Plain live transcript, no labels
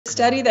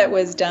study that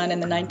was done in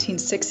the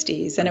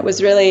 1960s, and it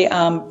was really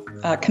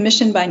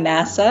commissioned by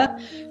NASA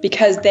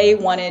because they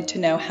wanted to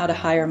know how to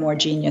hire more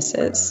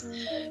geniuses.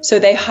 So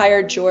they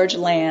hired George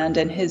Land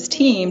and his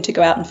team to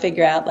go out and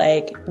figure out,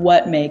 like,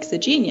 what makes a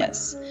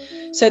genius.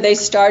 So they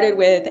started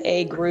with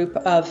a group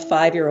of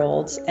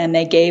 5-year-olds, and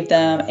they gave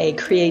them a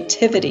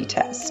creativity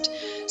test.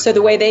 So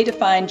the way they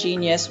defined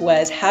genius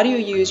was, how do you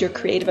use your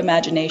creative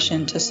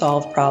imagination to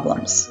solve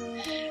problems?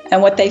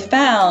 And what they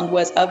found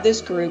was, of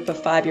this group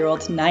of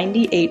 5-year-olds,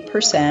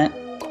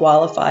 98%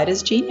 qualified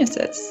as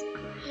geniuses.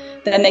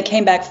 Then they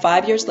came back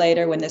 5 years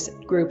later when this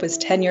group was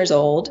 10 years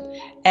old,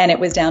 and it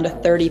was down to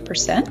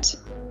 30%.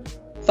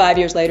 5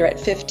 years later at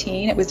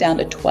 15, it was down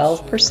to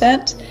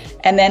 12%.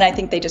 And then I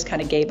think they just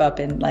kind of gave up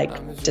in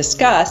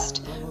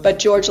disgust. But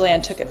George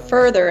Land took it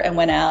further and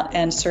went out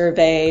and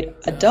surveyed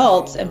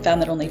adults and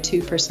found that only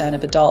 2%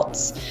 of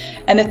adults.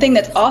 And the thing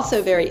that's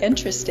also very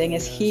interesting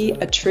is he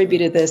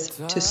attributed this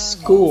to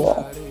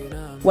school.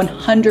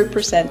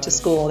 100% to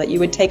school, that you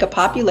would take a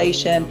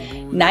population,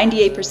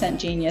 98%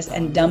 genius,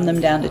 and dumb them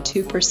down to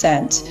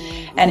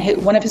 2%.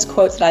 And one of his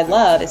quotes that I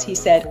love is he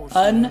said,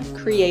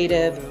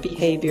 uncreative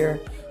behavior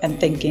and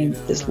thinking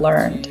is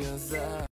learned.